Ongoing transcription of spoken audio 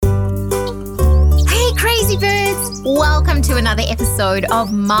Welcome to another episode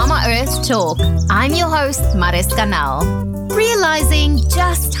of Mama Earth Talk. I'm your host, Mariska Nel. Realizing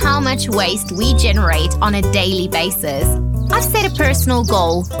just how much waste we generate on a daily basis, I've set a personal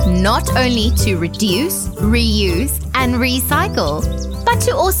goal not only to reduce, reuse, and recycle, but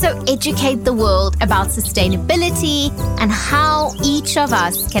to also educate the world about sustainability and how each of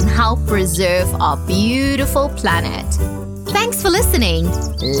us can help preserve our beautiful planet. Thanks for listening.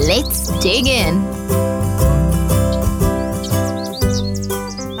 Let's dig in.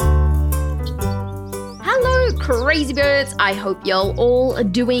 Hello, crazy birds. I hope y'all all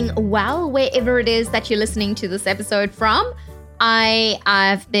doing well wherever it is that you're listening to this episode from.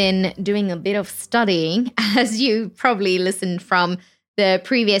 I've been doing a bit of studying. As you probably listened from the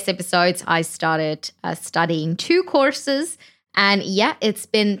previous episodes, I started studying 2 courses. And yeah, it's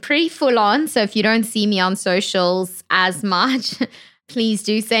been pretty full on. So if you don't see me on socials as much, please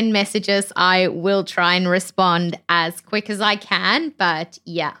do send messages. I will try and respond as quick as I can. But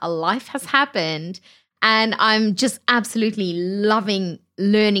yeah, a life has happened. And I'm just absolutely loving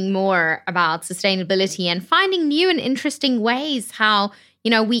learning more about sustainability and finding new and interesting ways how,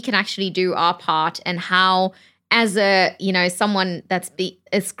 we can actually do our part, and how as a, someone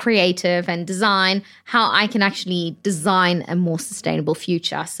is creative and design, how I can actually design a more sustainable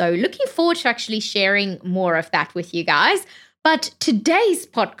future. So looking forward to actually sharing more of that with you guys. But today's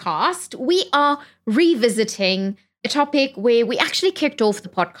podcast, we are revisiting a topic where we actually kicked off the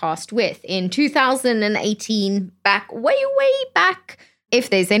podcast with in 2018, way back. If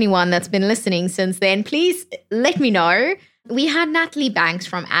there's anyone that's been listening since then, please let me know. We had Natalie Banks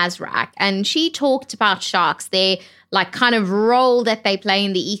from ASRAC, and she talked about sharks, their kind of role that they play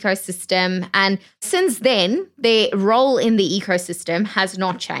in the ecosystem. And since then, their role in the ecosystem has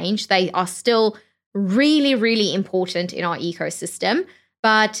not changed. They are still really, really important in our ecosystem,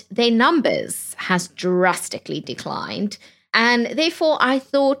 but their numbers has drastically declined. And therefore, I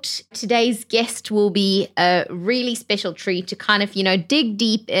thought today's guest will be a really special treat to kind of, dig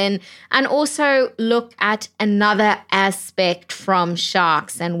deep in and also look at another aspect from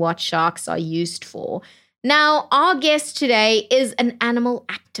sharks and what sharks are used for. Now, our guest today is an animal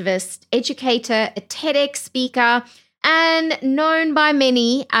activist, educator, a TEDx speaker, and known by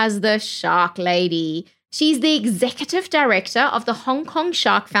many as the Shark Lady. She's the executive director of the Hong Kong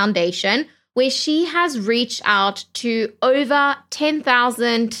Shark Foundation, where she has reached out to over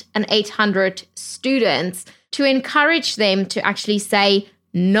 10,800 students to encourage them to actually say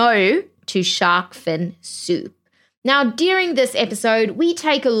no to shark fin soup. Now, during this episode, we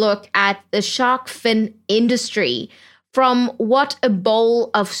take a look at the shark fin industry, from what a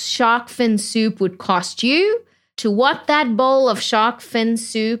bowl of shark fin soup would cost you to what that bowl of shark fin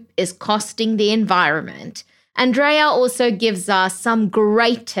soup is costing the environment. Andrea also gives us some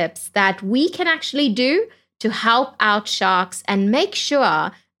great tips that we can actually do to help out sharks and make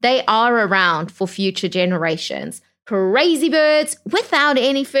sure they are around for future generations. Crazy birds, without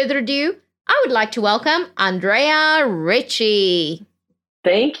any further ado, I would like to welcome Andrea Ritchie.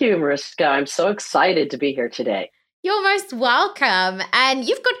 Thank you, Mariska. I'm so excited to be here today. You're most welcome. And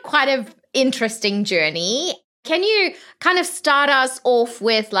you've got quite an interesting journey. Can you kind of start us off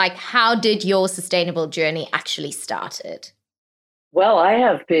with how did your sustainable journey actually started? Well, I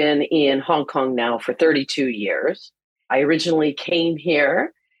have been in Hong Kong now for 32 years. I originally came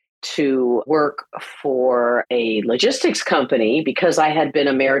here to work for a logistics company because I had been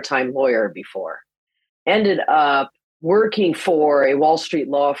a maritime lawyer before. Ended up working for a Wall Street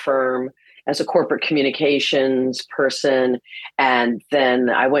law firm as a corporate communications person. And then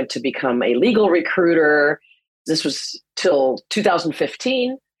I went to become a legal recruiter. This was till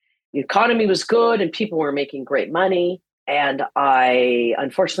 2015. The economy was good and people were making great money. And I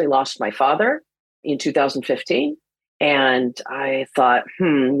unfortunately lost my father in 2015. And I thought,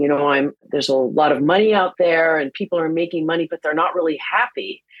 there's a lot of money out there and people are making money, but they're not really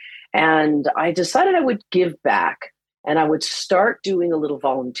happy. And I decided I would give back and I would start doing a little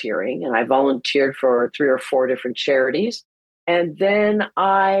volunteering. And I volunteered for 3 or 4 different charities. And then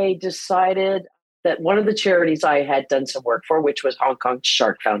I decided that one of the charities I had done some work for, which was Hong Kong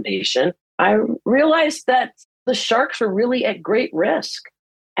Shark Foundation, I realized that the sharks were really at great risk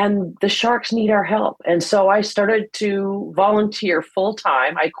and the sharks need our help. And so I started to volunteer full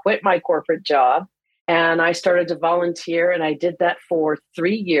time. I quit my corporate job and I started to volunteer, and I did that for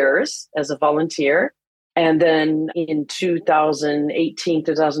 3 years as a volunteer. And then in 2018,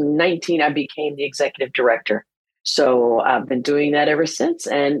 2019, I became the executive director. So I've been doing that ever since,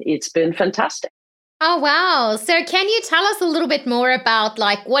 and it's been fantastic. Oh, wow. So can you tell us a little bit more about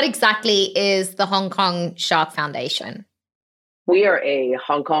what exactly is the Hong Kong Shark Foundation? We are a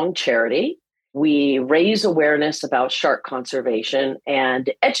Hong Kong charity. We raise awareness about shark conservation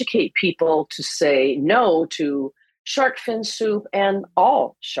and educate people to say no to shark fin soup and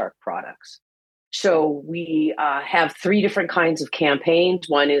all shark products. So we have three different kinds of campaigns.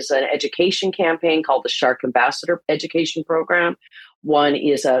 One is an education campaign called the Shark Ambassador Education Program. One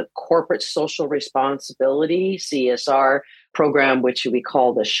is a corporate social responsibility, CSR program, which we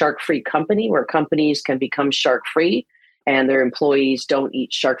call the Shark Free Company, where companies can become shark free and their employees don't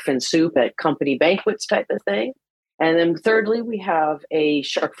eat shark fin soup at company banquets type of thing. And then thirdly, we have a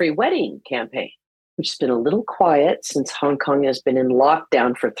shark free wedding campaign, which has been a little quiet since Hong Kong has been in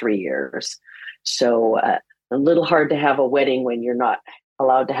lockdown for 3 years. So a little hard to have a wedding when you're not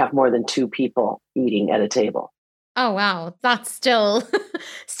allowed to have more than 2 people eating at a table. Oh, wow. That's still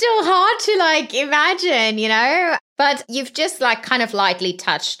hard to imagine, but you've just kind of lightly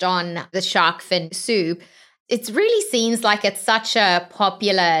touched on the shark fin soup. It really seems like it's such a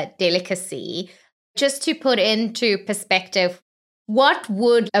popular delicacy. Just to put into perspective, what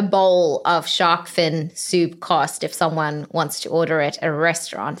would a bowl of shark fin soup cost if someone wants to order it at a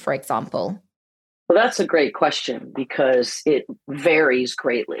restaurant, for example? Well, that's a great question because it varies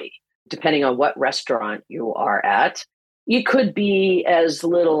greatly depending on what restaurant you are at. It could be as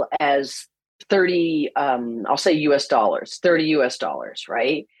little as 30, I'll say US dollars, 30 US dollars,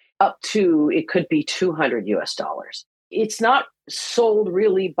 right? Up to, it could be 200 US dollars. It's not sold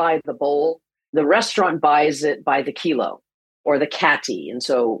really by the bowl. The restaurant buys it by the kilo or the catty. And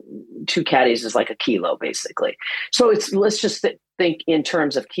so 2 catties is like a kilo, basically. So let's just think in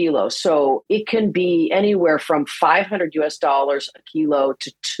terms of kilos. So it can be anywhere from 500 US dollars a kilo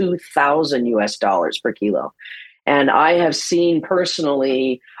to 2,000 US dollars per kilo. And I have seen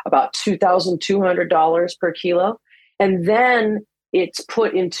personally about $2,200 per kilo. And then it's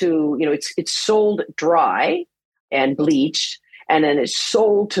put into, it's sold dry and bleached, and then it's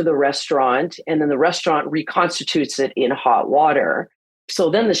sold to the restaurant, and then the restaurant reconstitutes it in hot water. So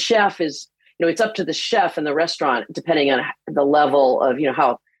then the chef is, it's up to the chef and the restaurant, depending on the level of,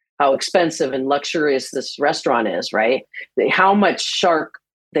 how expensive and luxurious this restaurant is, right? How much shark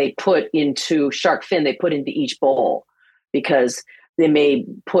they put into shark fin, they put into each bowl, because they may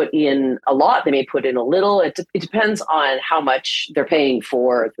put in a lot, they may put in a little. It depends on how much they're paying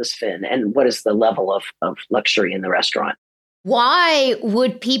for this fin and what is the level of luxury in the restaurant. Why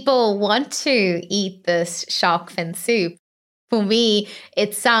would people want to eat this shark fin soup? For me,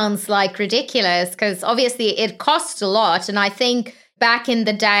 it sounds like ridiculous because obviously it costs a lot. And I think back in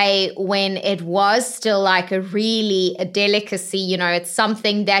the day when it was still a delicacy, it's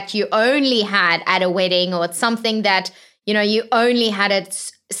something that you only had at a wedding, or it's something that, you only had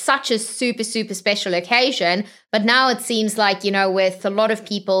at such a super, super special occasion. But now it seems like, with a lot of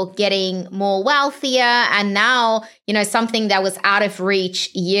people getting more wealthier and now, something that was out of reach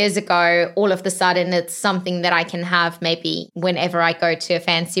years ago, all of a sudden it's something that I can have maybe whenever I go to a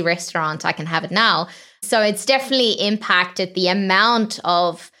fancy restaurant, I can have it now. So it's definitely impacted the amount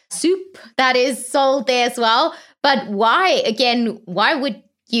of soup that is sold there as well. But why would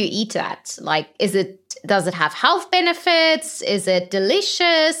you eat that? Does it have health benefits? Is it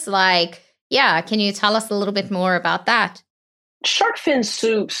delicious? Can you tell us a little bit more about that? Shark fin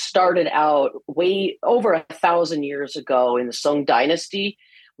soup started out way over 1,000 years ago in the Song Dynasty,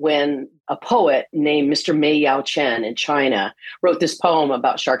 when a poet named Mr. Mei Yao Chen in China wrote this poem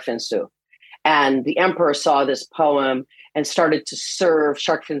about shark fin soup. And the emperor saw this poem and started to serve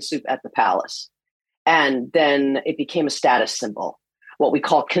shark fin soup at the palace. And then it became a status symbol, what we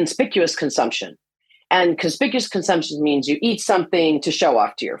call conspicuous consumption. And conspicuous consumption means you eat something to show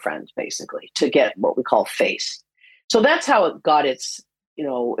off to your friends, basically, to get what we call face. So that's how it got its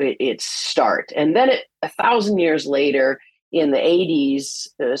start. And then 1,000 years later, in the 80s,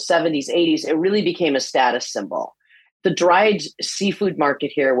 70s, 80s, it really became a status symbol. The dried seafood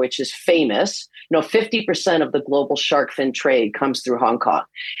market here, which is famous, 50% of the global shark fin trade comes through Hong Kong.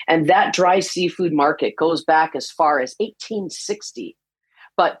 And that dry seafood market goes back as far as 1860.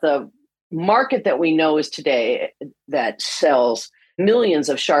 But the market that we know is today that sells millions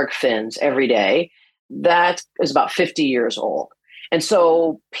of shark fins every day, that is about 50 years old. And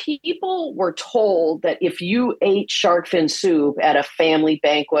so people were told that if you ate shark fin soup at a family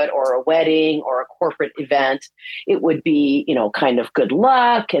banquet or a wedding or a corporate event, it would be, kind of good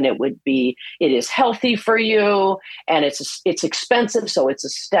luck, and it is healthy for you, and it's expensive, so it's a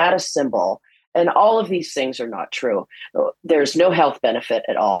status symbol. And all of these things are not true. There's no health benefit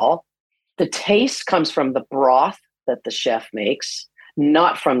at all. The taste comes from the broth that the chef makes,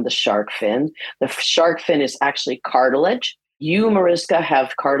 not from the shark fin. The shark fin is actually cartilage. You, Mariska,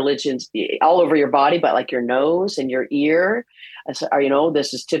 have cartilage all over your body, but like your nose and your ear. I said,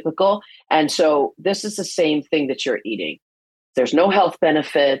 this is typical. And so this is the same thing that you're eating. There's no health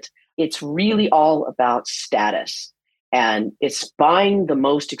benefit. It's really all about status. And it's buying the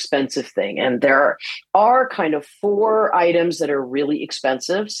most expensive thing. And there are kind of 4 items that are really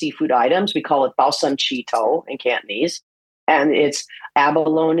expensive, seafood items. We call it balsam chito in Cantonese. And it's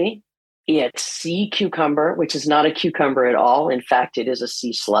abalone, it's sea cucumber, which is not a cucumber at all. In fact, it is a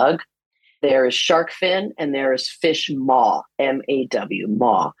sea slug. There is shark fin, and there is fish maw, M-A-W,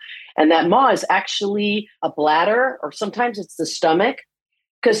 maw. And that maw is actually a bladder, or sometimes it's the stomach.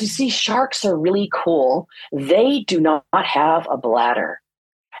 Because you see, sharks are really cool. They do not have a bladder.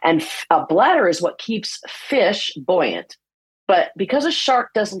 And a bladder is what keeps fish buoyant. But because a shark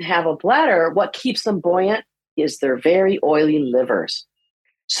doesn't have a bladder, what keeps them buoyant is their very oily livers.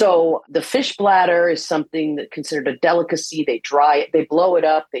 So the fish bladder is something that considered a delicacy. They dry it, they blow it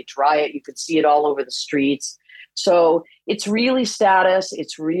up, they dry it. You can see it all over the streets. So it's really status.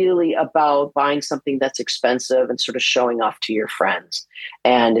 It's really about buying something that's expensive and sort of showing off to your friends.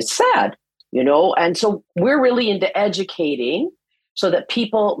 And it's sad, and so we're really into educating so that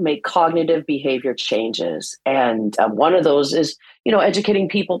people make cognitive behavior changes. And one of those is, educating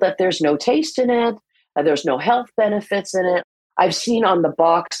people that there's no taste in it, there's no health benefits in it. I've seen on the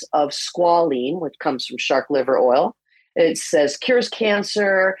box of squalene, which comes from shark liver oil, it says cures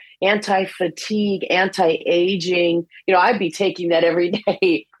cancer, anti-fatigue, anti-aging. I'd be taking that every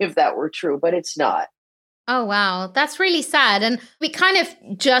day if that were true, but it's not. Oh, wow. That's really sad. And we kind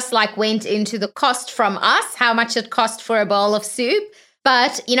of just went into the cost from us, how much it cost for a bowl of soup.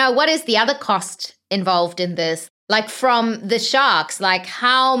 But, what is the other cost involved in this? From the sharks,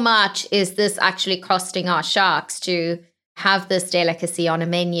 how much is this actually costing our sharks to have this delicacy on a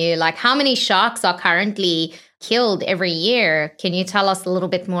menu? How many sharks are currently killed every year? Can you tell us a little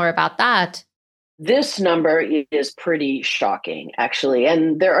bit more about that? This number is pretty shocking, actually.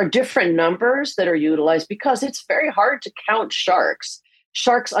 And there are different numbers that are utilized because it's very hard to count sharks.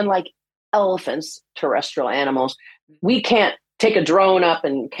 Sharks, unlike elephants, terrestrial animals, we can't take a drone up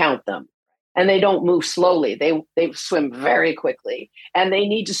and count them. And they don't move slowly. They swim very quickly. And they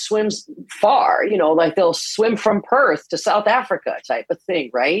need to swim far, they'll swim from Perth to South Africa type of thing,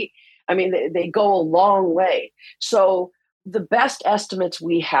 right? I mean, they go a long way. So the best estimates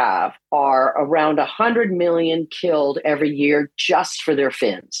we have are around 100 million killed every year just for their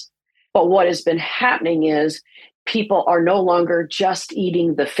fins. But what has been happening is people are no longer just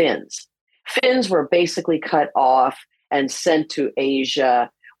eating the fins. Fins were basically cut off and sent to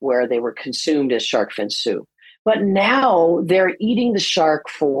Asia, where they were consumed as shark fin soup. But now they're eating the shark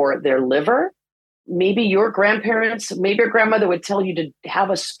for their liver. Maybe your grandmother would tell you to have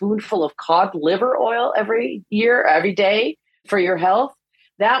a spoonful of cod liver oil every day for your health.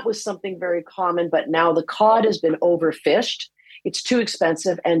 That was something very common, but now the cod has been overfished. It's too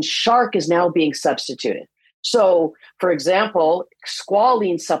expensive, and shark is now being substituted. So, for example,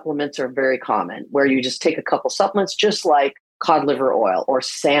 squalene supplements are very common, where you just take a couple supplements, just like cod liver oil or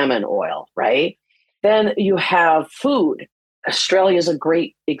salmon oil, right? Then you have food. Australia is a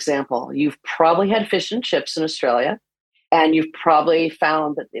great example. You've probably had fish and chips in Australia, and you've probably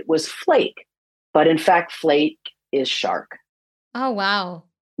found that it was flake. But in fact, flake is shark. Oh, wow.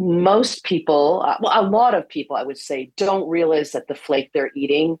 Most people, a lot of people, I would say, don't realize that the flake they're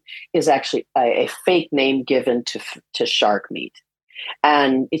eating is actually a fake name given to shark meat.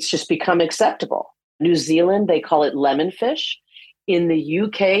 And it's just become acceptable. New Zealand, they call it lemon fish. In the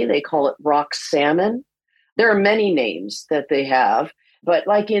UK, they call it rock salmon. There are many names that they have, but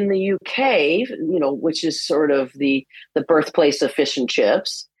like in the UK, which is sort of the birthplace of fish and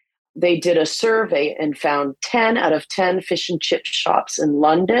chips, they did a survey and found 10 out of 10 fish and chip shops in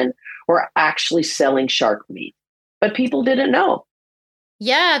London were actually selling shark meat. But people didn't know.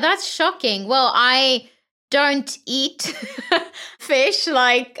 Yeah, that's shocking. Well, I don't eat fish.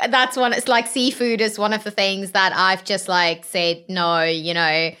 It's like seafood is one of the things that I've just said,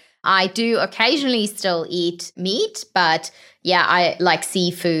 no, I do occasionally still eat meat, but yeah, I like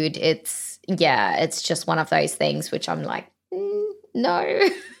seafood. It's just one of those things which I'm like, no,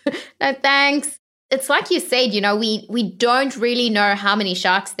 no, thanks. It's like you said, we don't really know how many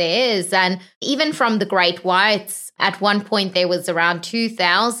sharks there is. And even from the great whites, at one point there was around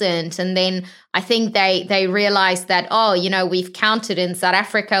 2,000. And then I think they realized that, we've counted in South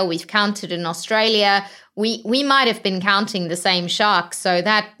Africa, we've counted in Australia. We might have been counting the same sharks. So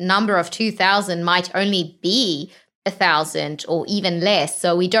that number of 2,000 might only be 1,000 or even less.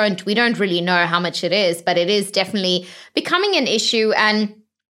 So we don't really know how much it is, but it is definitely becoming an issue. And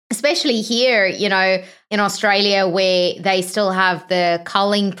especially here, in Australia, where they still have the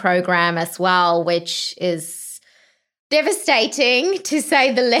culling program as well, which is devastating to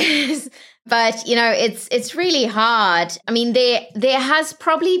say the least. But, it's really hard. I mean, there has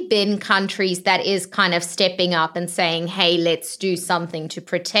probably been countries that is kind of stepping up and saying, hey, let's do something to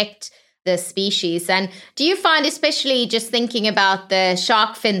protect the species. And do you find, especially just thinking about the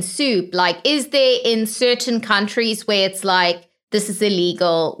shark fin soup, like, is there in certain countries where it's like, this is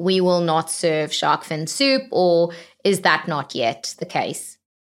illegal, we will not serve shark fin soup, or is that not yet the case?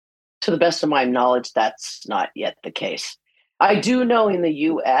 To the best of my knowledge, that's not yet the case. I do know in the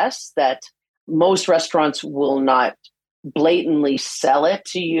US that most restaurants will not blatantly sell it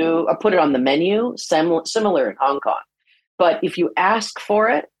to you or put it on the menu, similar in Hong Kong. But if you ask for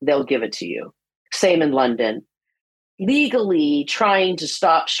it, they'll give it to you. Same in London. Legally, trying to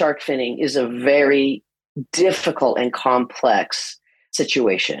stop shark finning is a very difficult and complex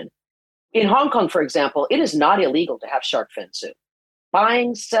situation. In Hong Kong, for example, it is not illegal to have shark fin soup.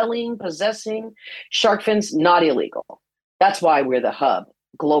 Buying, selling, possessing shark fins, not illegal. That's why we're the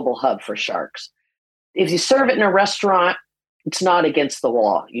global hub for sharks. If you serve it in a restaurant, it's not against the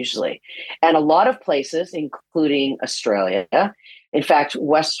law usually. And a lot of places, including Australia, in fact,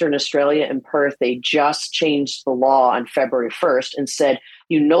 Western Australia and Perth, they just changed the law on February 1st and said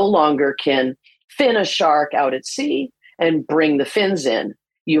you no longer can fin a shark out at sea and bring the fins in.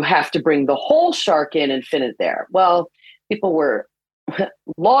 You have to bring the whole shark in and fin it there. Well, people were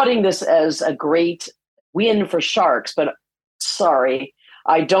lauding this as a great win for sharks, but sorry,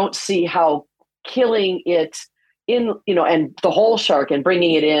 I don't see how killing it in, and the whole shark and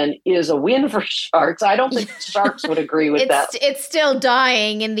bringing it in is a win for sharks. I don't think sharks would agree with that. It's still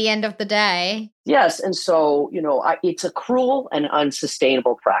dying in the end of the day. Yes. And so, it's a cruel and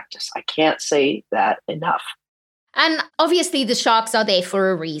unsustainable practice. I can't say that enough. And obviously the sharks are there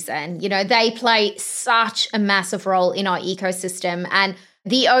for a reason. They play such a massive role in our ecosystem, and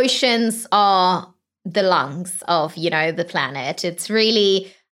the oceans are the lungs of, the planet. It's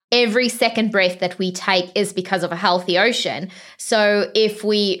really every second breath that we take is because of a healthy ocean. So if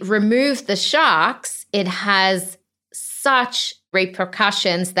we remove the sharks, it has such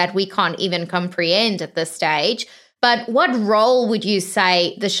repercussions that we can't even comprehend at this stage. But what role would you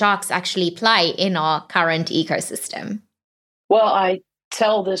say the sharks actually play in our current ecosystem? Well, I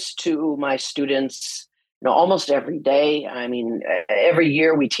tell this to my students, almost every day. I mean, every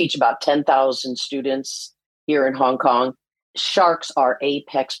year we teach about 10,000 students here in Hong Kong. Sharks are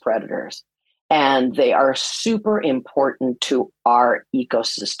apex predators, and they are super important to our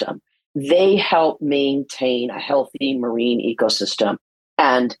ecosystem. They help maintain a healthy marine ecosystem,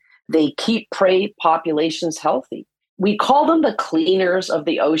 and they keep prey populations healthy. We call them the cleaners of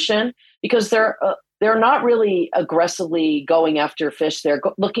the ocean because they're not really aggressively going after fish. They're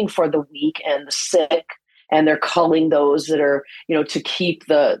looking for the weak and the sick, and they're culling those that are, to keep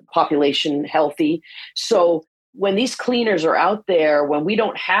the population healthy. So when these cleaners are out there, when we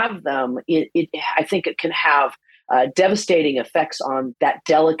don't have them, I think it can have devastating effects on that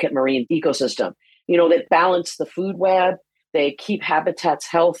delicate marine ecosystem. That balance the food web, they keep habitats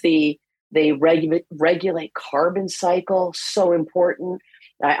healthy, they regulate carbon cycle, so important.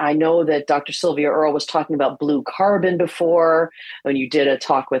 I know that Dr. Sylvia Earle was talking about blue carbon before when you did a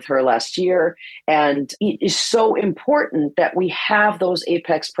talk with her last year. And it is so important that we have those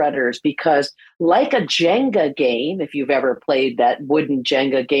apex predators because like a Jenga game, if you've ever played that wooden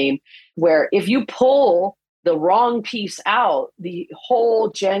Jenga game, where if you pull the wrong piece out, the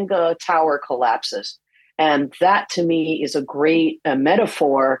whole Jenga tower collapses. And that, to me, is a great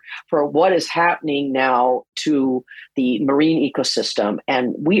metaphor for what is happening now to the marine ecosystem.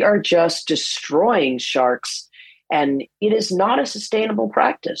 And we are just destroying sharks, and it is not a sustainable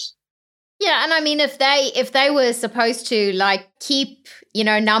practice. Yeah, and I mean, if they were supposed to keep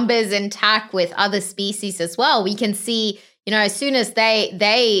numbers intact with other species as well, we can see as soon as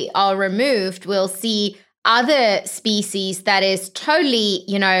they are removed, we'll see other species that is totally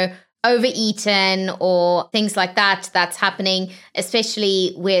overeaten or things like that's happening,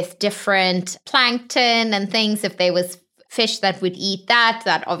 especially with different plankton and things. If there was fish that would eat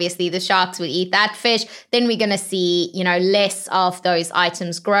that obviously the sharks would eat that fish, then we're going to see, less of those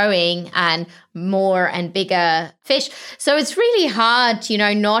items growing and more and bigger fish. So it's really hard,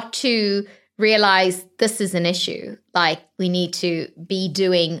 not to realize this is an issue. We need to be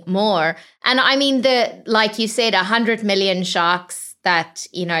doing more. And I mean, like you said, 100 million sharks that,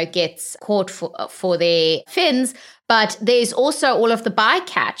 gets caught for their fins, but there's also all of the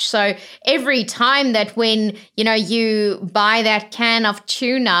bycatch. So every time that when, you buy that can of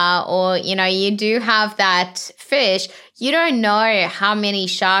tuna or, you do have that fish, you don't know how many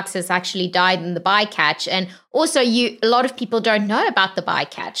sharks has actually died in the bycatch. And also a lot of people don't know about the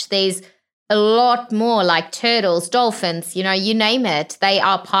bycatch. There's a lot more, like turtles, dolphins, you name it. They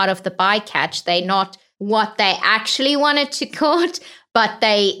are part of the bycatch. They're not what they actually wanted to caught, but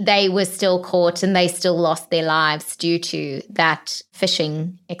they were still caught and they still lost their lives due to that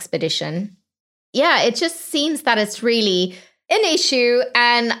fishing expedition. Yeah, it just seems that it's really an issue.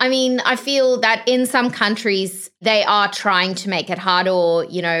 And I mean, I feel that in some countries, they are trying to make it hard or,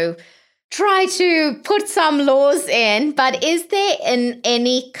 try to put some laws in. But is there in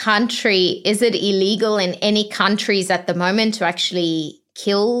any country, is it illegal in any countries at the moment to actually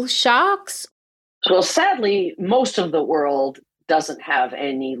kill sharks? Well, sadly, most of the world doesn't have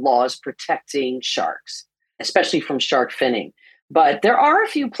any laws protecting sharks, especially from shark finning. But there are a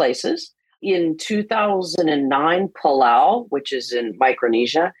few places. In 2009, Palau, which is in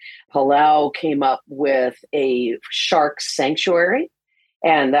Micronesia, Palau came up with a shark sanctuary.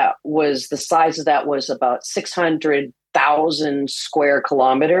 And that was the size of that was about 600,000 square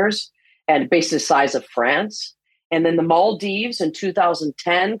kilometers and basically the size of France. And then the Maldives in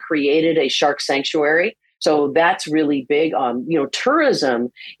 2010 created a shark sanctuary. So that's really big on,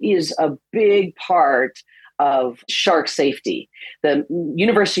 tourism is a big part of shark safety. The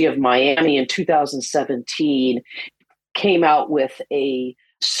University of Miami in 2017 came out with a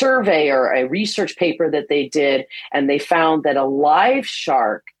survey or a research paper that they did, and they found that a live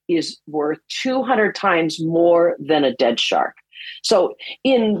shark is worth 200 times more than a dead shark. So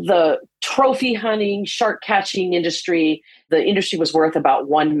in the trophy hunting, shark catching industry, the industry was worth about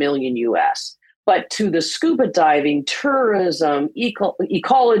 1 million US. But to the scuba diving, tourism,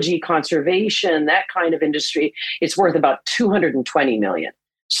 ecology, conservation, that kind of industry, it's worth about 220 million.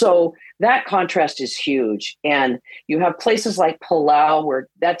 So that contrast is huge. And you have places like Palau where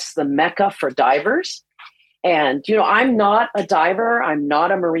that's the mecca for divers. And, I'm not a diver. I'm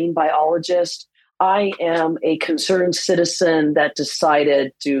not a marine biologist. I am a concerned citizen that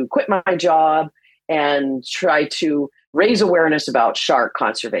decided to quit my job and try to raise awareness about shark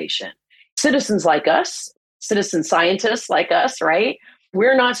conservation. Citizens like us, citizen scientists like us, right?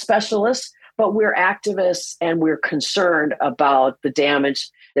 We're not specialists, but we're activists and we're concerned about the damage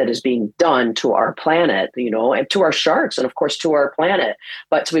that is being done to our planet, and to our sharks and of course to our planet.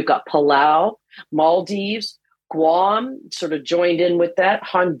 But so we've got Palau, Maldives, Guam sort of joined in with that.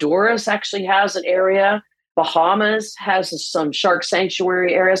 Honduras actually has an area. Bahamas has some shark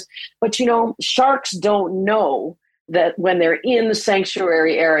sanctuary areas. But, sharks don't know that when they're in the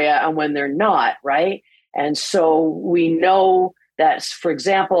sanctuary area and when they're not, right? And so we know that, for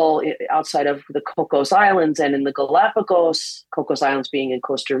example, outside of the Cocos Islands and in the Galapagos, Cocos Islands being in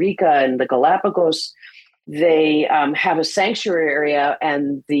Costa Rica and the Galapagos, they have a sanctuary area,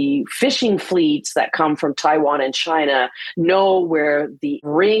 and the fishing fleets that come from Taiwan and China know where the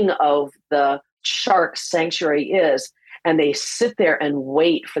ring of the shark sanctuary is. And they sit there and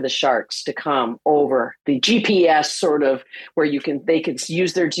wait for the sharks to come over the GPS sort of where they can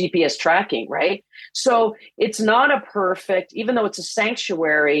use their GPS tracking, right? So it's not a perfect, even though it's a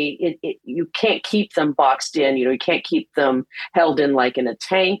sanctuary, you can't keep them boxed in, you can't keep them held in like in a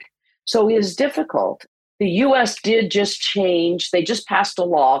tank. So it is difficult. The US did just change, they just passed a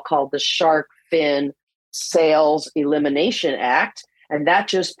law called the Shark Fin Sales Elimination Act. And that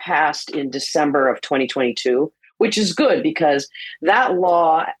just passed in December of 2022. Which is good because that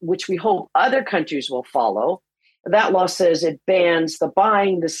law, which we hope other countries will follow, that law says it bans the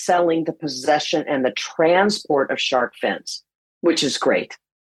buying, the selling, the possession, and the transport of shark fins, which is great.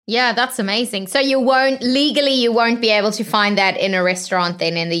 Yeah, that's amazing. So you won't be able to find that in a restaurant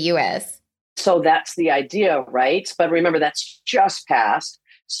then in the US. So that's the idea, right? But remember, that's just passed.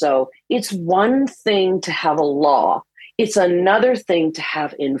 So it's one thing to have a law. It's another thing to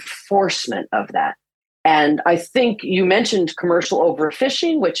have enforcement of that. And I think you mentioned commercial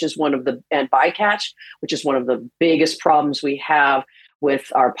overfishing, and bycatch, which is one of the biggest problems we have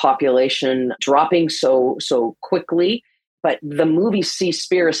with our population dropping so quickly. But the movie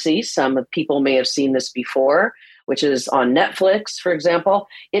Seaspiracy, some people may have seen this before, which is on Netflix, for example.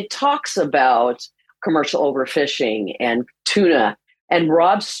 It talks about commercial overfishing and tuna. And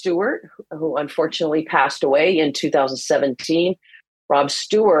Rob Stewart, who unfortunately passed away in 2017, Rob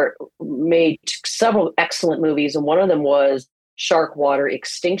Stewart made several excellent movies, and one of them was Shark Water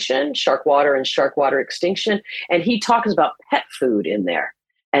and Shark Water Extinction. And he talks about pet food in there.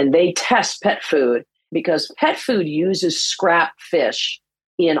 And they test pet food because pet food uses scrap fish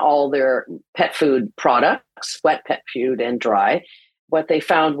in all their pet food products, wet pet food and dry. What they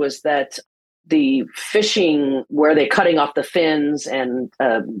found was that the fishing where they're cutting off the fins and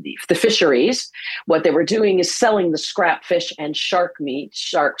the fisheries, what they were doing is selling the scrap fish and shark meat,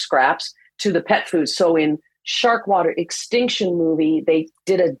 shark scraps to the pet food. So in Shark Water Extinction movie, they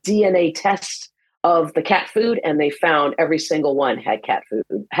did a DNA test of the cat food and they found every single one had cat food,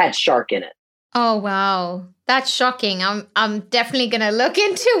 had shark in it. Oh, wow. That's shocking. I'm definitely going to look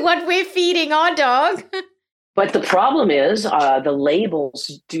into what we're feeding our dog. But the problem is the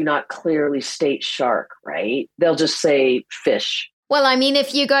labels do not clearly state shark, right? They'll just say fish. Well, I mean,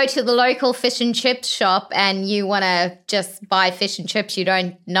 if you go to the local fish and chips shop and you want to just buy fish and chips, you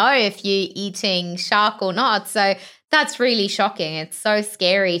don't know if you're eating shark or not. So that's really shocking. It's so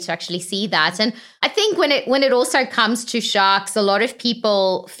scary to actually see that. And I think when it also comes to sharks, a lot of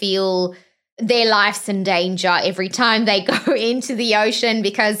people feel their life's in danger every time they go into the ocean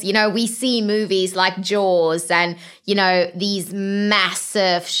because, you know, we see movies like Jaws and, you know, these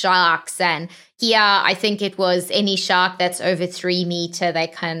massive sharks. And here, I think it was any shark that's over 3 meters, they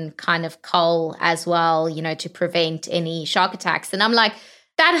can kind of cull as well, you know, to prevent any shark attacks. And I'm like,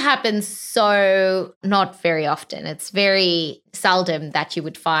 that happens so not very often. It's very seldom that you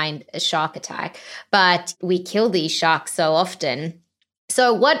would find a shark attack, but we kill these sharks so often.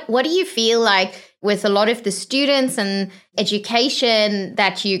 So what do you feel like with a lot of the students and education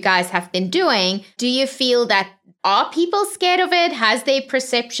that you guys have been doing? Do you feel that are people scared of it? Has their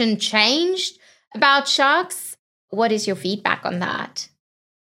perception changed about sharks? What is your feedback on that?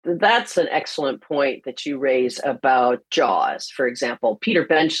 That's an excellent point that you raise about Jaws. For example, Peter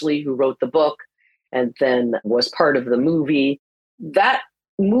Benchley, who wrote the book and then was part of the movie, that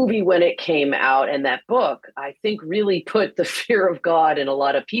movie when it came out and that book, I think really put the fear of God in a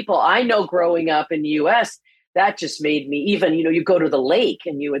lot of people. I know growing up in the US, that just made me even, you know, you go to the lake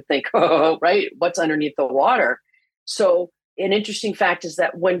and you would think, oh, right, what's underneath the water? So an interesting fact is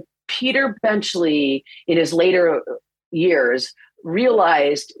that when Peter Benchley in his later years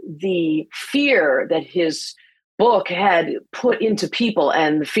realized the fear that his book had put into people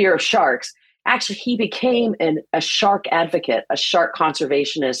and the fear of sharks, actually, he became a shark advocate, a shark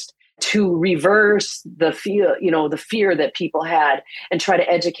conservationist to reverse the fear that people had and try to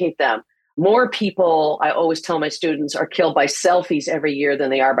educate them. More people, I always tell my students, are killed by selfies every year than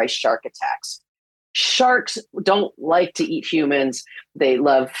they are by shark attacks. Sharks don't like to eat humans. They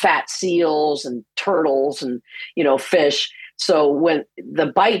love fat seals and turtles and, you know, fish. So when the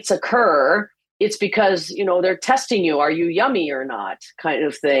bites occur, it's because, you know, they're testing you. Are you yummy or not, kind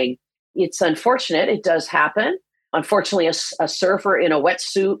of thing. It's unfortunate. It does happen. Unfortunately, a surfer in a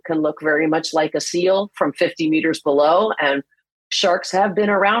wetsuit can look very much like a seal from 50 meters below. And sharks have been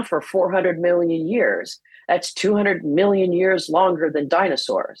around for 400 million years. That's 200 million years longer than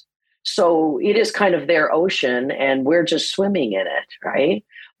dinosaurs. So it is kind of their ocean and we're just swimming in it, right?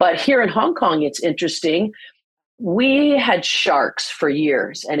 But here in Hong Kong, it's interesting. We had sharks for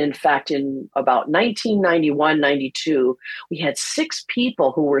years. And in fact, in about 1991, 92, we had 6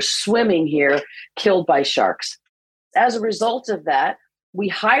 people who were swimming here killed by sharks. As a result of that, we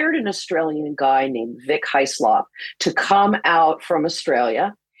hired an Australian guy named Vic Hyslop to come out from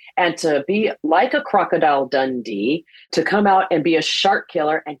Australia and to be like a Crocodile Dundee, to come out and be a shark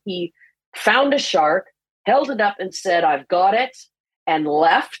killer. And he found a shark, held it up and said, "I've got it," and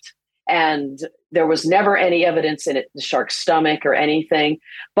left. And there was never any evidence in the shark's stomach or anything.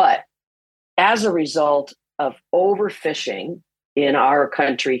 But as a result of overfishing in our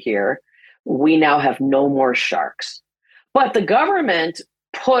country here, we now have no more sharks. But the government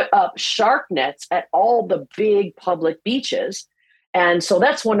put up shark nets at all the big public beaches. And so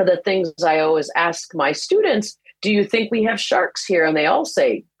that's one of the things I always ask my students, do you think we have sharks here? And they all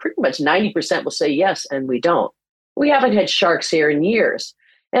say, pretty much 90% will say yes, and we don't. We haven't had sharks here in years.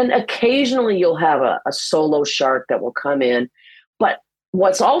 And occasionally you'll have a solo shark that will come in. But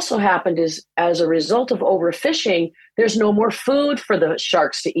what's also happened is as a result of overfishing, there's no more food for the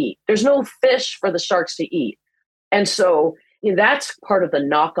sharks to eat. There's no fish for the sharks to eat. And so that's part of the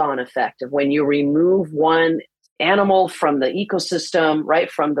knock-on effect of when you remove one animal from the ecosystem, right,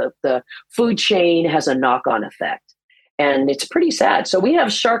 from the food chain, has a knock-on effect. And it's pretty sad. So we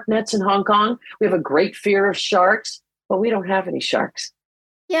have shark nets in Hong Kong. We have a great fear of sharks, but we don't have any sharks.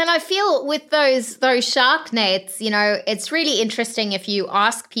 Yeah, and I feel with those shark nets, you know, it's really interesting if you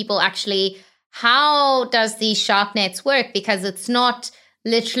ask people actually, how does these shark nets work? Because it's not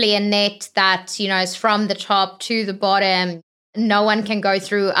literally a net that, you know, is from the top to the bottom. No one can go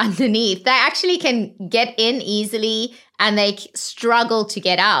through underneath. They actually can get in easily and they struggle to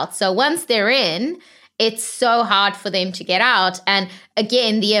get out. So once they're in, it's so hard for them to get out. And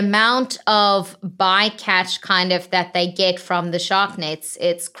again, the amount of bycatch kind of that they get from the shark nets,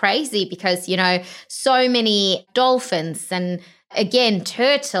 it's crazy because, you know, so many dolphins and again,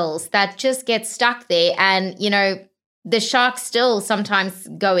 turtles that just get stuck there. And, you know, the sharks still sometimes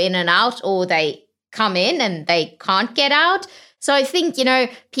go in and out or they come in and they can't get out. So I think,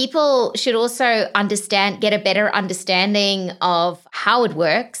 people should also get a better understanding of how it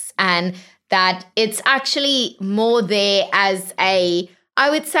works, and that it's actually more there as I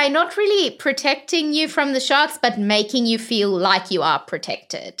would say, not really protecting you from the sharks, but making you feel like you are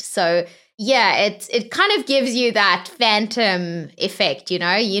protected. So yeah, it kind of gives you that phantom effect,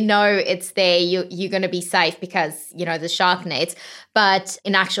 it's there, you're going to be safe because, the shark nets. But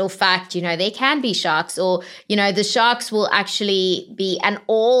in actual fact, there can be sharks, or, the sharks will actually be, and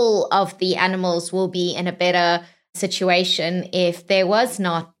all of the animals will be in a better situation if there was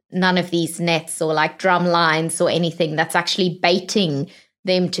none of these nets or like drum lines or anything that's actually baiting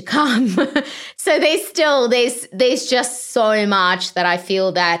them to come. So there's just so much that I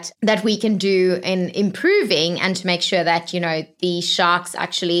feel that we can do in improving and to make sure that, the sharks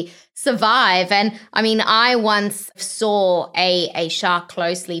actually survive. And I mean, I once saw a shark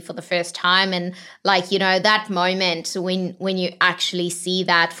closely for the first time, and that moment when you actually see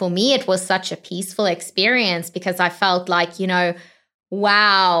that, for me, it was such a peaceful experience, because I felt like,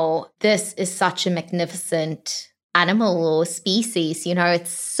 wow, this is such a magnificent animal or species,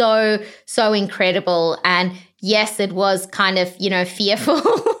 it's so incredible. And yes, it was kind of, fearful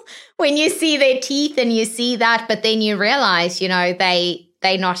when you see their teeth and you see that, but then you realize,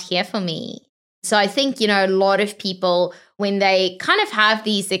 they're not here for me. So I think, a lot of people, when they kind of have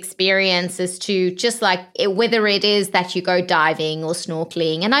these experiences to just like, whether it is that you go diving or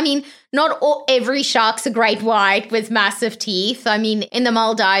snorkeling, and I mean, every shark's a great white with massive teeth. I mean, in the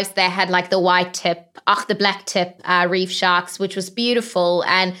Maldives, they had like the the black tip reef sharks, which was beautiful.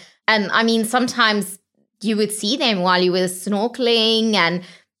 And I mean, sometimes you would see them while you were snorkeling, and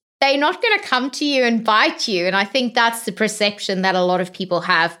they're not going to come to you and bite you. And I think that's the perception that a lot of people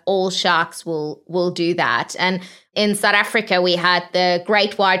have. All sharks will do that. And in South Africa, we had the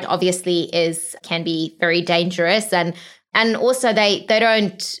great white, obviously can be very dangerous. And also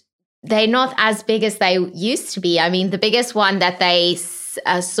they're not as big as they used to be. I mean, the biggest one that they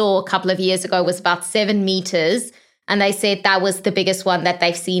saw a couple of years ago was about 7 meters. And they said that was the biggest one that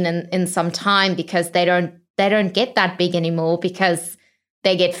they've seen in some time, because they don't get that big anymore, because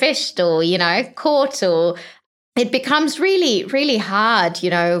they get fished or, caught, or it becomes really, really hard,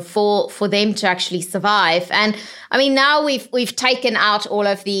 for them to actually survive. And I mean, now we've taken out all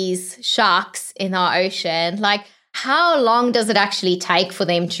of these sharks in our ocean. Like, how long does it actually take for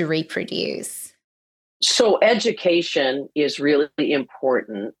them to reproduce? So education is really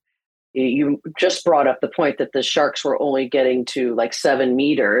important. You just brought up the point that the sharks were only getting to like 7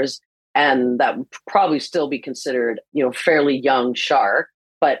 meters, and that would probably still be considered, fairly young shark.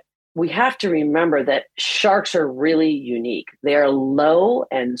 But we have to remember that sharks are really unique. They are low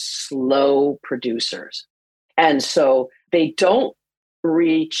and slow producers. And so they don't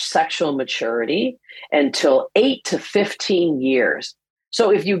reach sexual maturity until 8 to 15 years. So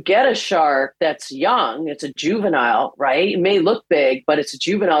if you get a shark that's young, it's a juvenile, right? It may look big, but it's a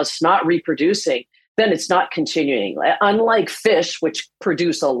juvenile, it's not reproducing, then it's not continuing. Unlike fish, which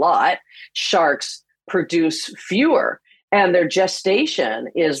produce a lot, sharks produce fewer. And their gestation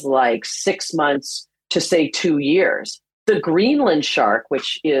is like 6 months to say 2 years. The Greenland shark,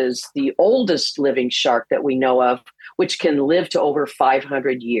 which is the oldest living shark that we know of, which can live to over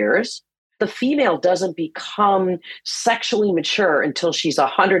 500 years, the female doesn't become sexually mature until she's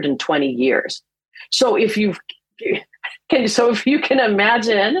 120 years. So if you can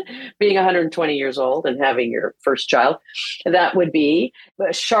imagine being 120 years old and having your first child, that would be,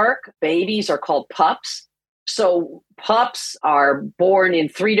 shark babies are called pups. So pups are born in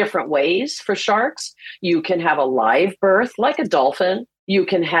 3 different ways for sharks. You can have a live birth like a dolphin. You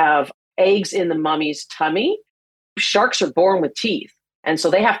can have eggs in the mummy's tummy. Sharks are born with teeth. And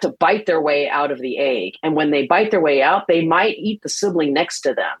so they have to bite their way out of the egg. And when they bite their way out, they might eat the sibling next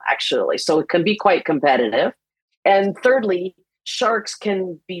to them, actually. So it can be quite competitive. And thirdly, sharks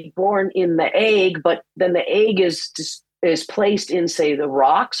can be born in the egg, but then the egg is placed in, say, the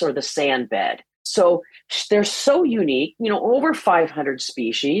rocks or the sand bed. So they're so unique, over 500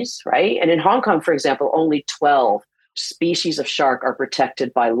 species, right? And in Hong Kong, for example, only 12 species of shark are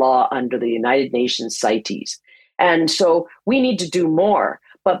protected by law under the United Nations CITES. And so we need to do more.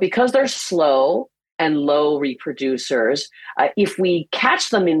 But because they're slow and low reproducers, if we catch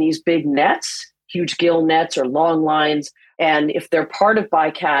them in these big nets, huge gill nets or long lines, and if they're part of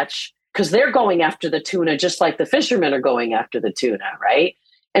bycatch, because they're going after the tuna just like the fishermen are going after the tuna, right?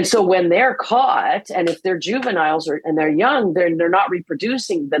 And so when they're caught, and if they're juveniles and they're young, they're not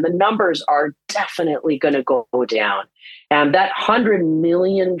reproducing, then the numbers are definitely going to go down. And that 100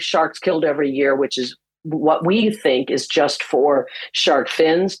 million sharks killed every year, which is what we think is just for shark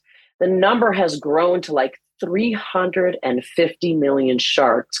fins, the number has grown to like 350 million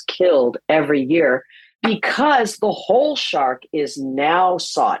sharks killed every year because the whole shark is now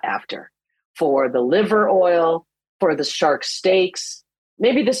sought after for the liver oil, for the shark steaks.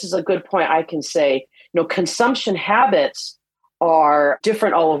 Maybe this is a good point. I can say, consumption habits are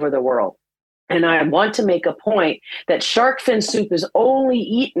different all over the world. And I want to make a point that shark fin soup is only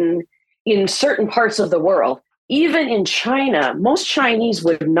eaten in certain parts of the world. Even in China, most Chinese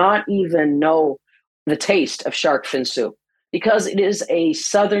would not even know the taste of shark fin soup because it is a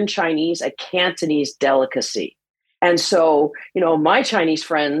Southern Chinese, a Cantonese delicacy. And so, my Chinese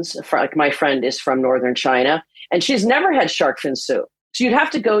friends, like my friend is from Northern China, and she's never had shark fin soup. So you'd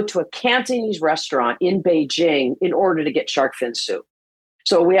have to go to a Cantonese restaurant in Beijing in order to get shark fin soup.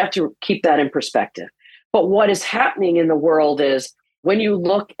 So we have to keep that in perspective. But what is happening in the world is when you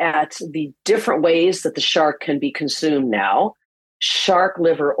look at the different ways that the shark can be consumed now, shark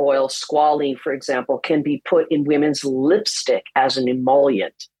liver oil, squalene, for example, can be put in women's lipstick as an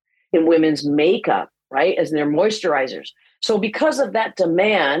emollient, in women's makeup, right, as their moisturizers. So because of that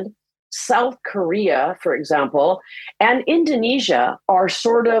demand, South Korea, for example, and Indonesia are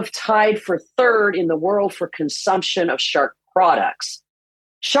sort of tied for third in the world for consumption of shark products.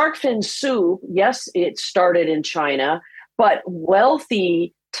 Shark fin soup, yes, it started in China, but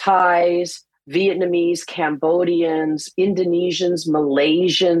wealthy Thais, Vietnamese, Cambodians, Indonesians,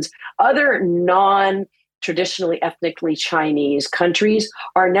 Malaysians, other non-traditionally ethnically Chinese countries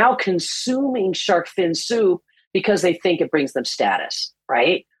are now consuming shark fin soup because they think it brings them status,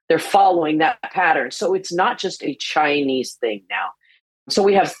 right? They're following that pattern. So it's not just a Chinese thing now. So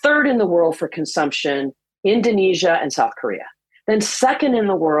we have third in the world for consumption, Indonesia and South Korea. Then second in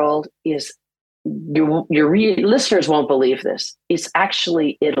the world is, your listeners won't believe this, it's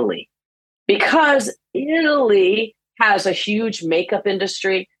actually Italy. Because Italy has a huge makeup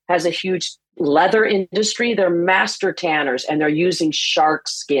industry, has a huge leather industry. They're master tanners and they're using shark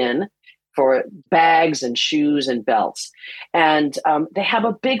skin for bags and shoes and belts. And they have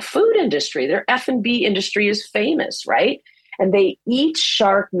a big food industry. Their F&B industry is famous, right? And they eat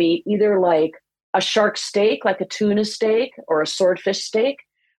shark meat, either like a shark steak, like a tuna steak or a swordfish steak,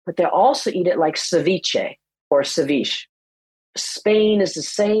 but they also eat it like ceviche or ceviche. Spain is the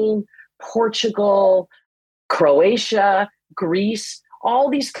same, Portugal, Croatia, Greece, all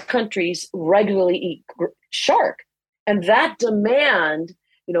these countries regularly eat shark. And that demand,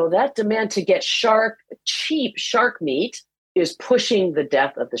 that demand to get cheap shark meat is pushing the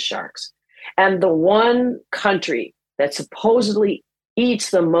death of the sharks. And the one country that supposedly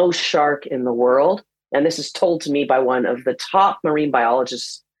eats the most shark in the world, and this is told to me by one of the top marine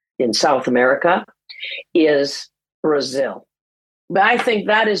biologists in South America, is Brazil. But I think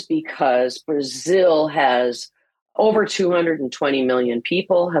that is because Brazil has over 220 million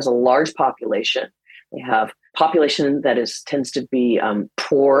people, has a large population. They have population that tends to be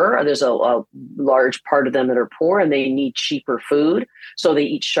poor. There's a large part of them that are poor and they need cheaper food. So they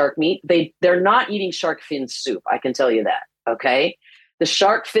eat shark meat. They're not eating shark fin soup. I can tell you that. Okay. The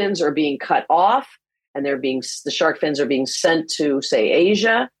shark fins are being cut off and the shark fins are being sent to, say,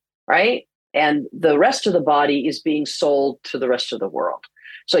 Asia, right? And the rest of the body is being sold to the rest of the world.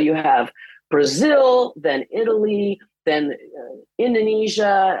 So you have Brazil, then Italy, then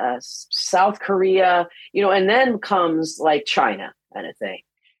Indonesia, South Korea, and then comes like China kind of thing.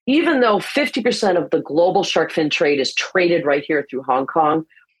 Even though 50% of the global shark fin trade is traded right here through Hong Kong,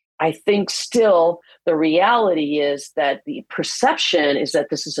 I think still the reality is that the perception is that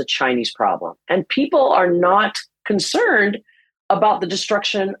this is a Chinese problem. And people are not concerned about the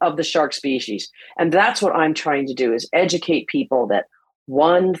destruction of the shark species. And that's what I'm trying to do, is educate people that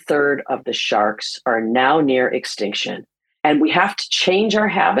 1/3 of the sharks are now near extinction. And we have to change our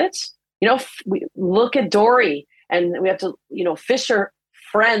habits. We look at Dory and we have to, fish are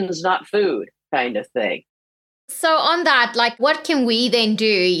friends, not food kind of thing. So on that, what can we then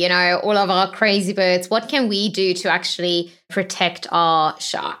do, all of our crazy birds, what can we do to actually protect our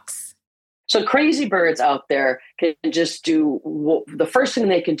sharks? So crazy birds out there can just the first thing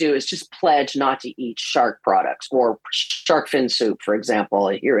they can do is just pledge not to eat shark products or shark fin soup, for example,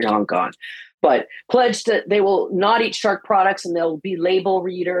 here in Hong Kong. But pledge that they will not eat shark products and they'll be label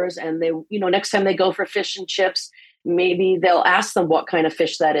readers. And they, next time they go for fish and chips, maybe they'll ask them what kind of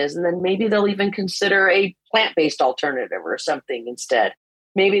fish that is. And then maybe they'll even consider a plant-based alternative or something instead.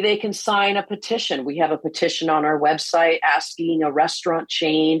 Maybe they can sign a petition. We have a petition on our website asking a restaurant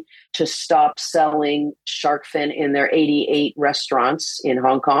chain to stop selling shark fin in their 88 restaurants in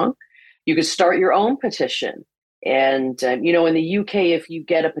Hong Kong. You could start your own petition. And, in the UK, if you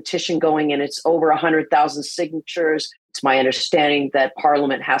get a petition going and it's over 100,000 signatures, it's my understanding that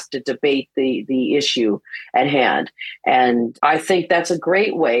Parliament has to debate the issue at hand. And I think that's a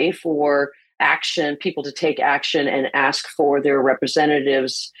great way for people to take action and ask for their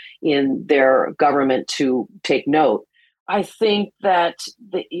representatives in their government to take note. I think that,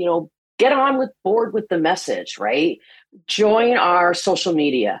 get on board with the message, right? Join our social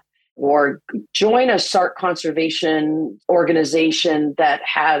media or join a shark conservation organization that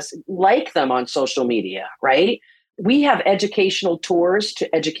has like them on social media, right? We have educational tours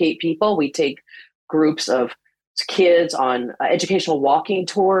to educate people. We take groups of kids on educational walking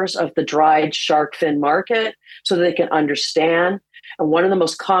tours of the dried shark fin market so that they can understand. And one of the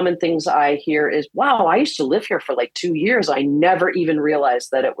most common things I hear is, wow, I used to live here for like 2 years. I never even realized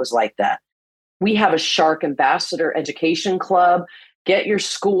that it was like that. We have a Shark Ambassador Education Club. Get your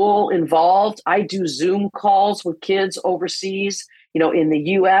school involved. I do Zoom calls with kids overseas, in the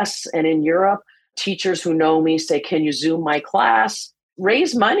US and in Europe. Teachers who know me say, can you Zoom my class?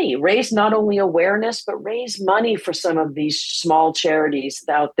 Raise money, raise not only awareness, but raise money for some of these small charities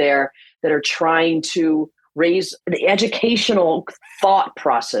out there that are trying to raise the educational thought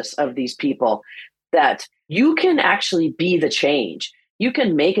process of these people, that you can actually be the change. You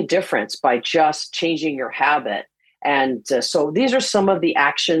can make a difference by just changing your habit. And so these are some of the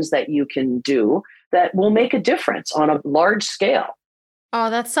actions that you can do that will make a difference on a large scale. Oh,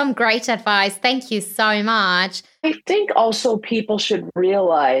 that's some great advice. Thank you so much. I think also people should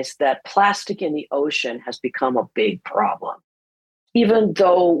realize that plastic in the ocean has become a big problem. Even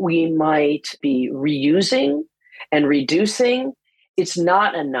though we might be reusing and reducing, it's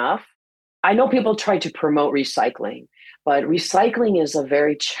not enough. I know people try to promote recycling, but recycling is a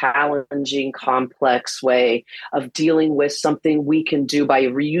very challenging, complex way of dealing with something we can do by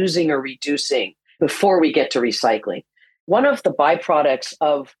reusing or reducing before we get to recycling. One of the byproducts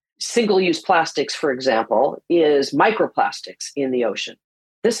of single-use plastics, for example, is microplastics in the ocean.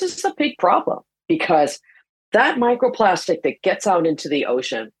 This is a big problem because that microplastic that gets out into the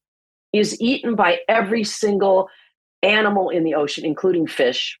ocean is eaten by every single animal in the ocean, including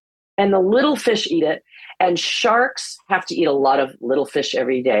fish. And the little fish eat it. And sharks have to eat a lot of little fish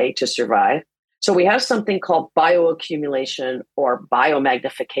every day to survive. So we have something called bioaccumulation or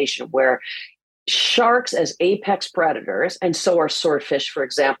biomagnification, where sharks as apex predators, and so are swordfish, for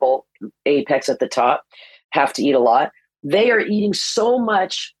example, apex at the top, have to eat a lot. They are eating so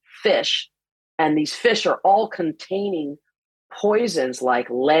much fish, and these fish are all containing poisons like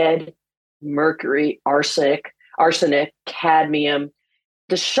lead, mercury, arsenic, cadmium.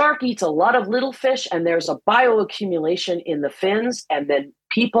 The shark eats a lot of little fish, and there's a bioaccumulation in the fins, and then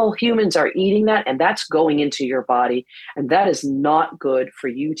humans are eating that, and that's going into your body, and that is not good for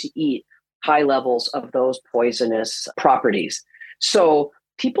you to eat high levels of those poisonous properties. So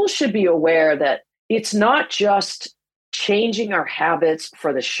people should be aware that it's not just changing our habits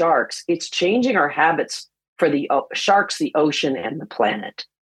for the sharks, it's changing our habits for the sharks, the ocean, and the planet.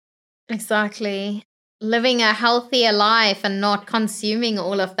 Exactly. Living a healthier life and not consuming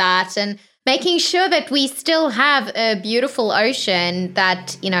all of that, and making sure that we still have a beautiful ocean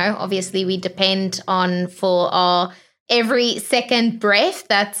that, obviously we depend on for our every second breath.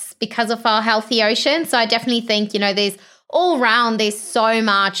 That's because of our healthy ocean. So I definitely think, there's so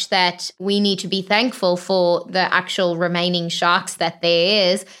much that we need to be thankful for the actual remaining sharks that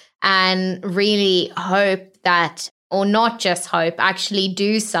there is, and really hope that, or not just hope, actually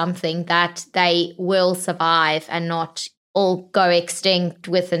do something that they will survive and not all go extinct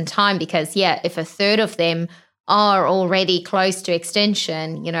within time. Because, if a third of them are already close to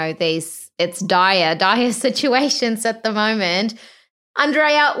extinction, it's dire situations at the moment.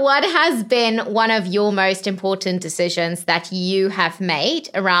 Andrea, what has been one of your most important decisions that you have made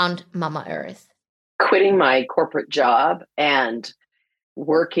around Mama Earth? Quitting my corporate job and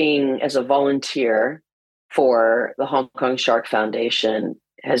working as a volunteer for the Hong Kong Shark Foundation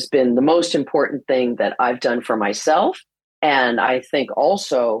has been the most important thing that I've done for myself. And I think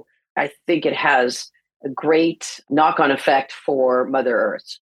it has a great knock-on effect for Mother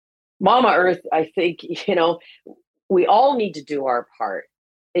Earth. Mama Earth, I think, we all need to do our part.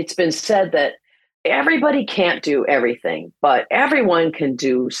 It's been said that everybody can't do everything, but everyone can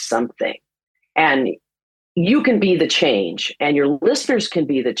do something. And you can be the change, and your listeners can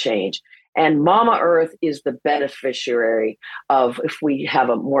be the change. And Mama Earth is the beneficiary of, if we have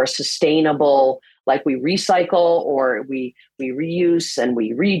a more sustainable, like we recycle or we reuse and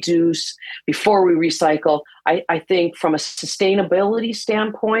we reduce before we recycle. I think from a sustainability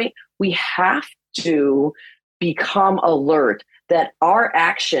standpoint, we have to become alert that our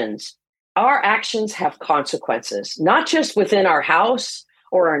actions our actions have consequences, not just within our house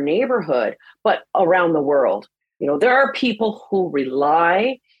or our neighborhood, but around the world. There are people who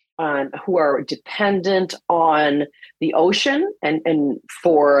rely on, who are dependent on the ocean and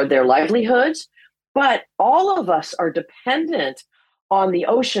for their livelihoods, but all of us are dependent on the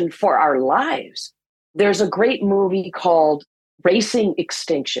ocean for our lives. There's a great movie called Racing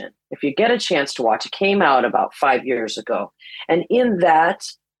Extinction. If you get a chance to watch, it came out about 5 years ago. And in that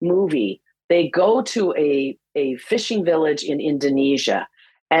movie, they go to a fishing village in Indonesia,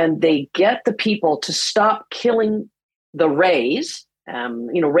 and they get the people to stop killing the rays.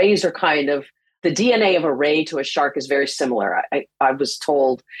 Rays are kind of, the DNA of a ray to a shark is very similar. I was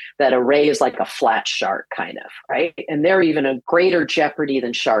told that a ray is like a flat shark, kind of, right? And they're even a greater jeopardy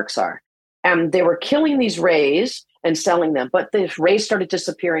than sharks are. And they were killing these rays and selling them, but the rays started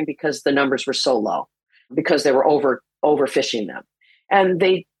disappearing because the numbers were so low, because they were overfishing them. And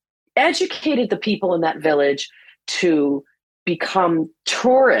they educated the people in that village to become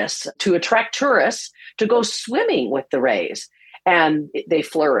tourists, to attract tourists to go swimming with the rays. And they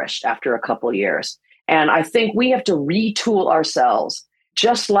flourished after a couple of years. And I think we have to retool ourselves.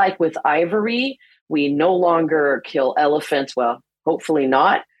 Just like with ivory, we no longer kill elephants, well, hopefully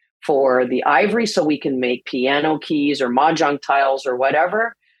not, for the ivory so we can make piano keys or mahjong tiles or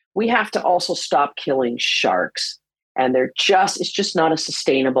whatever. We have to also stop killing sharks. And it's just not a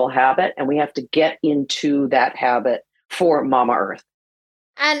sustainable habit. And we have to get into that habit for Mama Earth.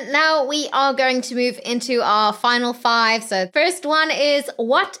 And now we are going to move into our final 5. So first one is,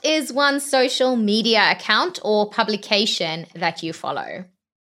 what is one social media account or publication that you follow?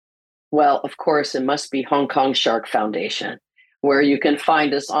 Well, of course, it must be Hong Kong Shark Foundation, where you can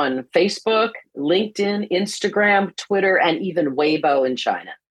find us on Facebook, LinkedIn, Instagram, Twitter, and even Weibo in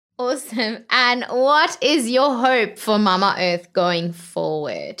China. Awesome. And what is your hope for Mama Earth going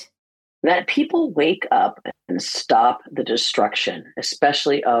forward? That people wake up and stop the destruction,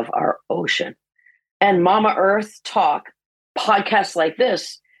 especially of our ocean. And Mama Earth Talk, podcasts like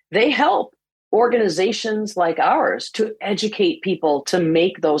this, they help organizations like ours to educate people to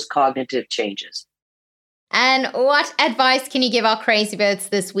make those cognitive changes. And what advice can you give our crazy birds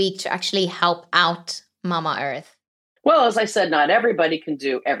this week to actually help out Mama Earth? Well, as I said, not everybody can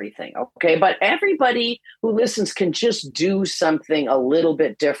do everything, okay? But everybody who listens can just do something a little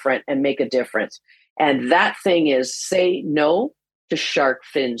bit different and make a difference. And that thing is, say no to shark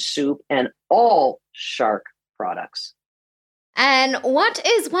fin soup and all shark products. And what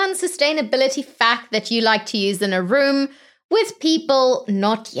is one sustainability fact that you like to use in a room with people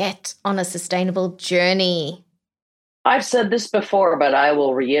not yet on a sustainable journey? I've said this before, but I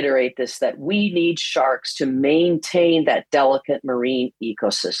will reiterate this, that we need sharks to maintain that delicate marine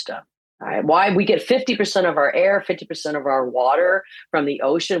ecosystem. Right? Why we get 50% of our air, 50% of our water from the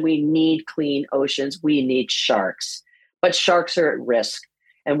ocean. We need clean oceans. We need sharks. But sharks are at risk.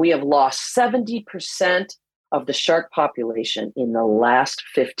 And we have lost 70% of the shark population in the last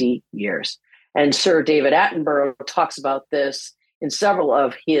 50 years. And Sir David Attenborough talks about this in several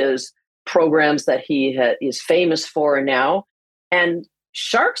of his programs that he is famous for now. And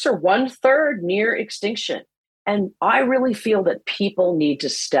sharks are 1/3 near extinction. And I really feel that people need to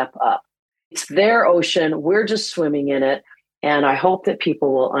step up. It's their ocean. We're just swimming in it. And I hope that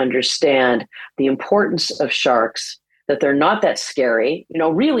people will understand the importance of sharks, that they're not that scary.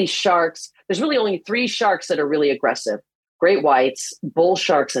 Really sharks, there's really only 3 sharks that are really aggressive: great whites, bull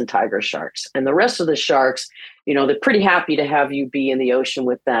sharks, and tiger sharks. And the rest of the sharks, they're pretty happy to have you be in the ocean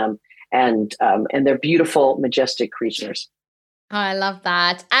with them. And they're beautiful, majestic creatures. Oh, I love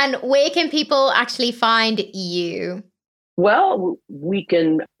that. And where can people actually find you? Well, we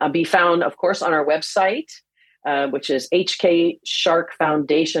can be found, of course, on our website, which is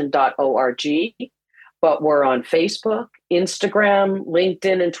hksharkfoundation.org. But we're on Facebook, Instagram,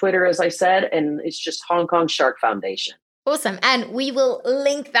 LinkedIn, and Twitter, as I said, and it's just Hong Kong Shark Foundation. Awesome. And we will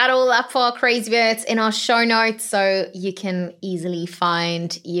link that all up for our crazy birds in our show notes so you can easily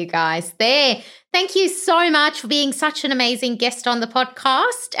find you guys there. Thank you so much for being such an amazing guest on the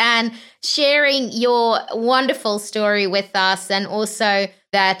podcast and sharing your wonderful story with us, and also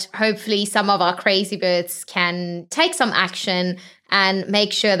that hopefully some of our crazy birds can take some action and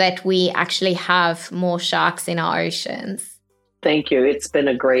make sure that we actually have more sharks in our oceans. Thank you. It's been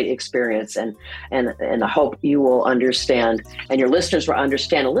a great experience, and I hope you will understand, and your listeners will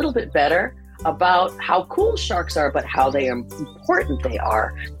understand a little bit better about how cool sharks are, but how important they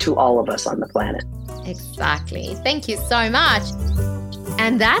are to all of us on the planet. Exactly. Thank you so much.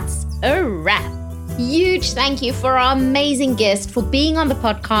 And that's a wrap. Huge thank you for our amazing guest for being on the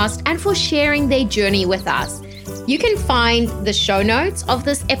podcast and for sharing their journey with us. You can find the show notes of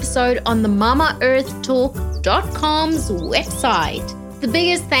this episode on the mamaearthtalk.com's website. The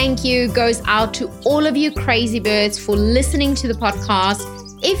biggest thank you goes out to all of you crazy birds for listening to the podcast.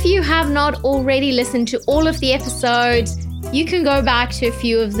 If you have not already listened to all of the episodes, you can go back to a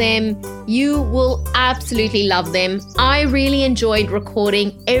few of them. You will absolutely love them. I really enjoyed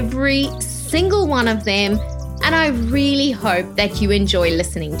recording every single one of them, and I really hope that you enjoy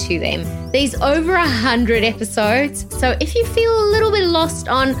listening to them. There's over 100 episodes, so if you feel a little bit lost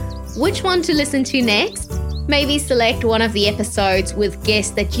on which one to listen to next, maybe select one of the episodes with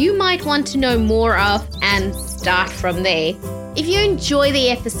guests that you might want to know more of and start from there. If you enjoy the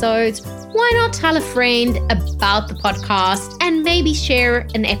episodes, why not tell a friend about the podcast and maybe share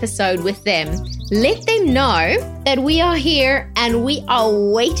an episode with them? Let them know that we are here and we are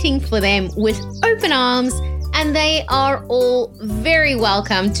waiting for them with open arms, and they are all very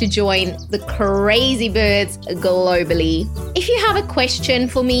welcome to join the crazy birds globally. If you have a question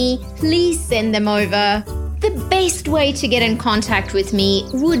for me, please send them over. The best way to get in contact with me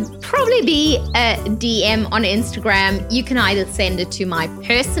would probably be a DM on Instagram. You can either send it to my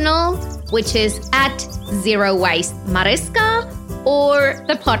personal, which is at Zero Waste Mariska, or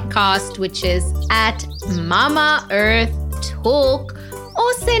the podcast, which is at Mama Earth Talk,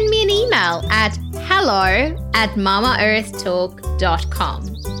 or send me an email at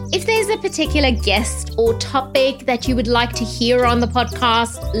hello@mamaearthtalk.com. If there's a particular guest or topic that you would like to hear on the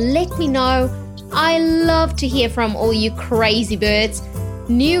podcast, let me know. I love to hear from all you crazy birds.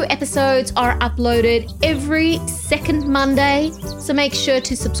 New episodes are uploaded every second Monday, so make sure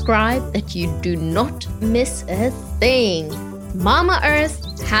to subscribe that you do not miss a thing. Mama Earth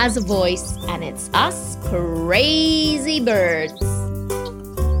has a voice, and it's us crazy birds.